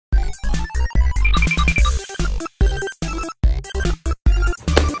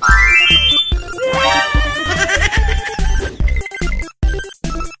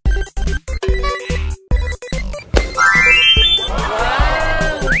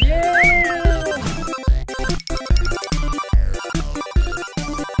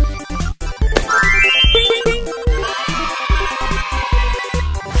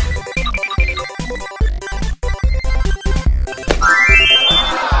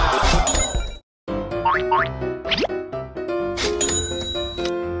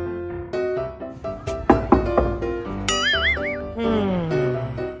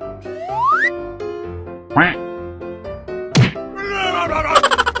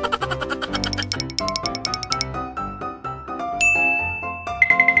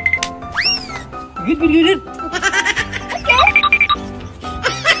Git, git, git, git.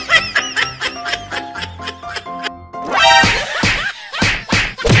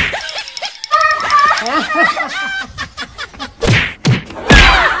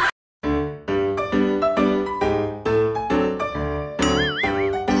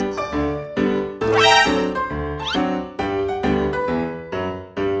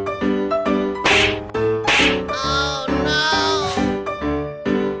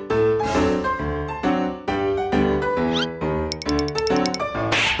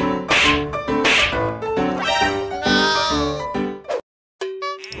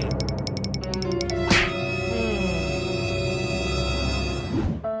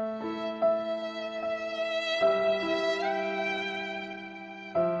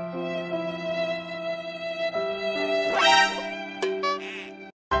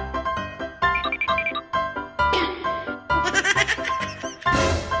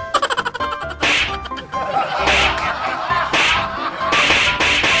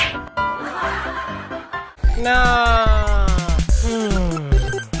 Nah,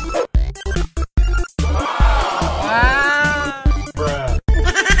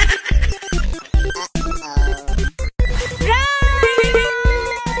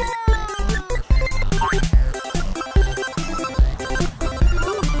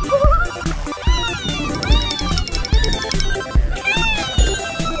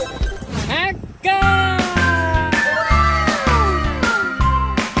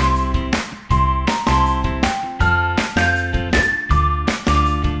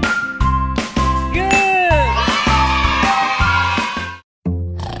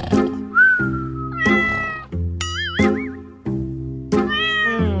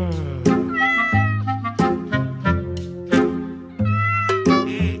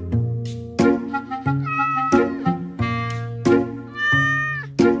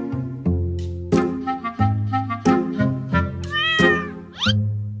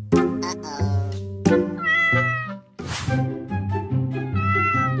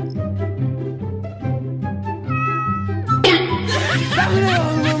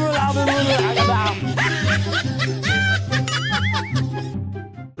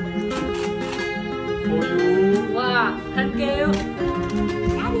 Wow, thật kêu.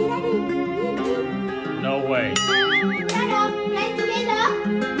 no way.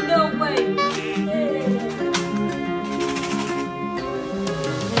 No way.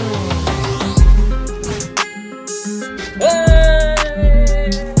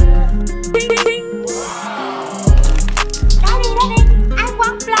 Ai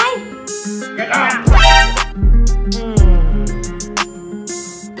quăng play? Get out.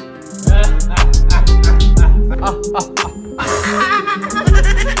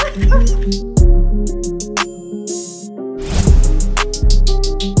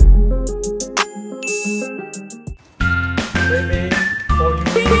 Baby, for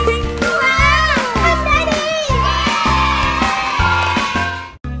you.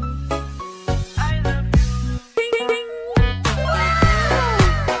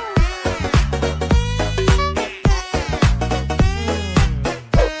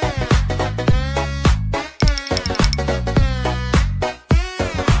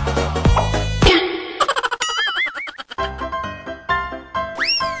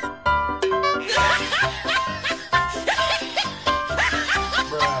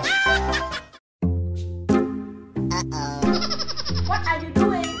 What are you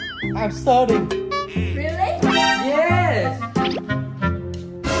doing? I'm studying. Really? Yes.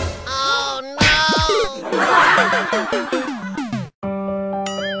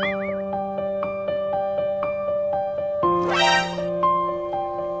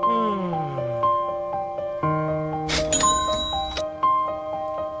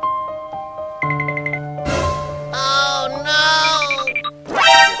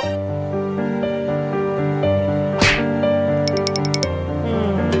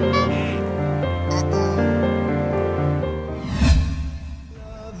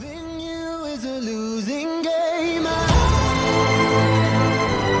 Loving you is a losing game.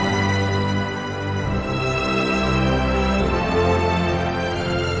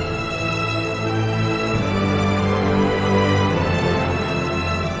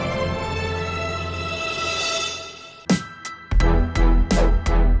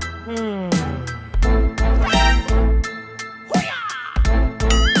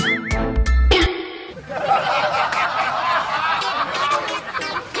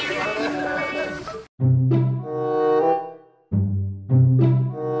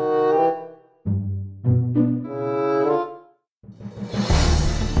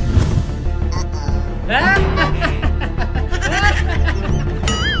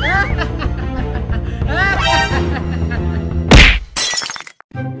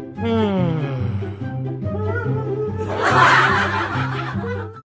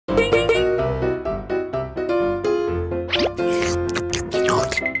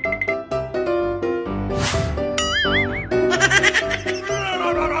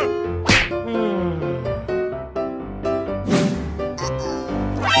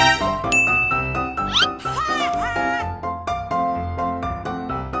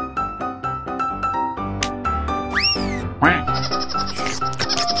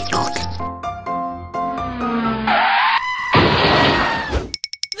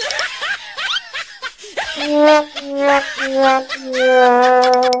 What?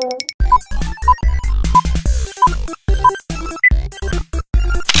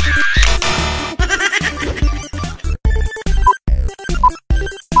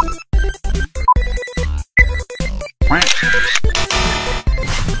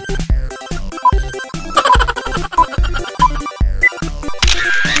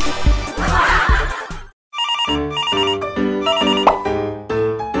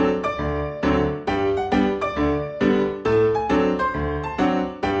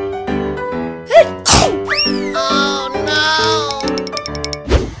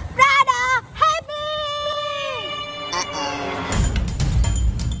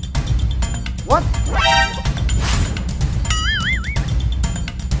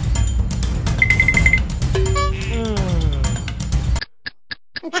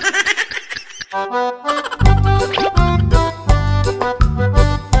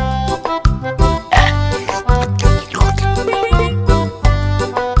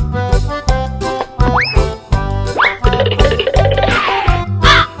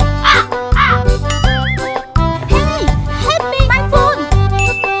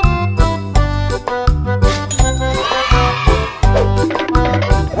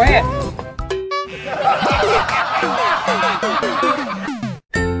 Where?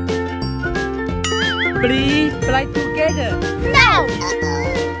 Please fly together. No!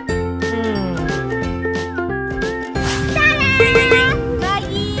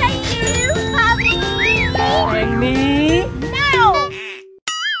 And me? No!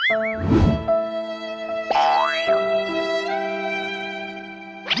 Okay,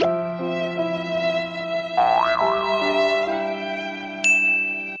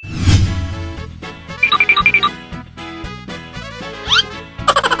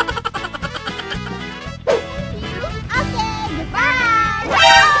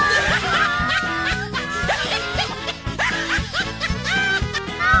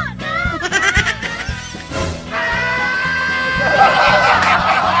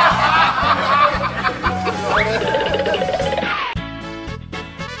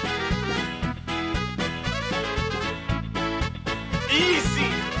 Easy.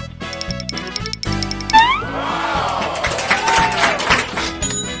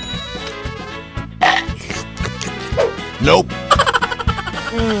 Nope.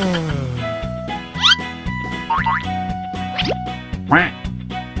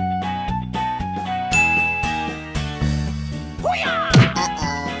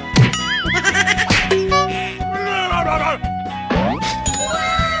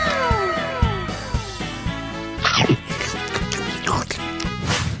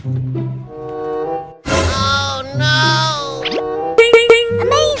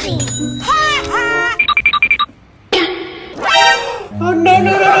 Amazing! Oh no no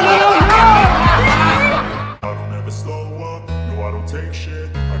no no no no! I don't ever slow up, no I don't take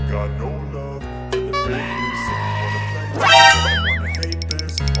shit. I got no love for the fakeness. If you wanna play tough, I wanna hate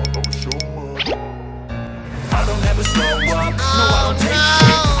this, although show up. I don't ever slow up, no I don't take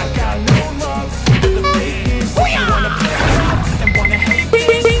shit. I got no love for the fakeness. If you wanna play tough and wanna hate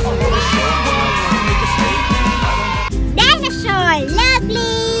this, although show up. Make a statement. Dinosaur,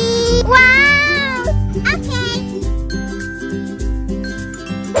 lovely! Wow! Okay.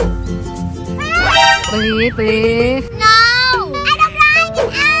 Please. No! I don't like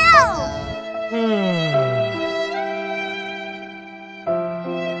it out!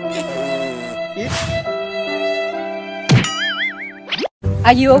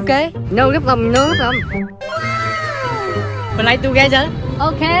 Are you okay? No problem, no problem. Fly together.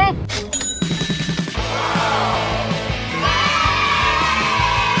 Okay.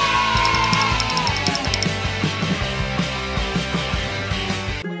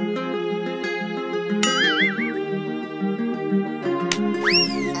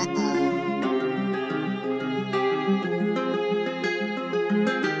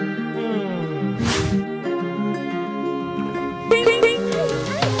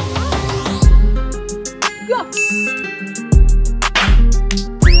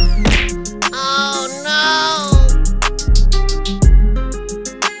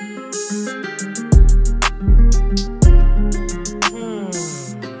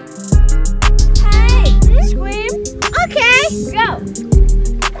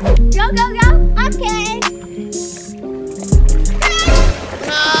 Okay.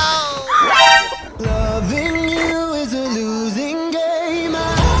 Loving you is a losing game.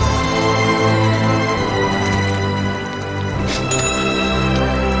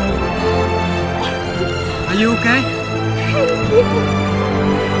 Are you okay?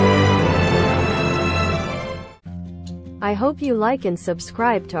 I hope you like and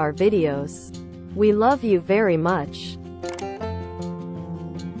subscribe to our videos. We love you very much.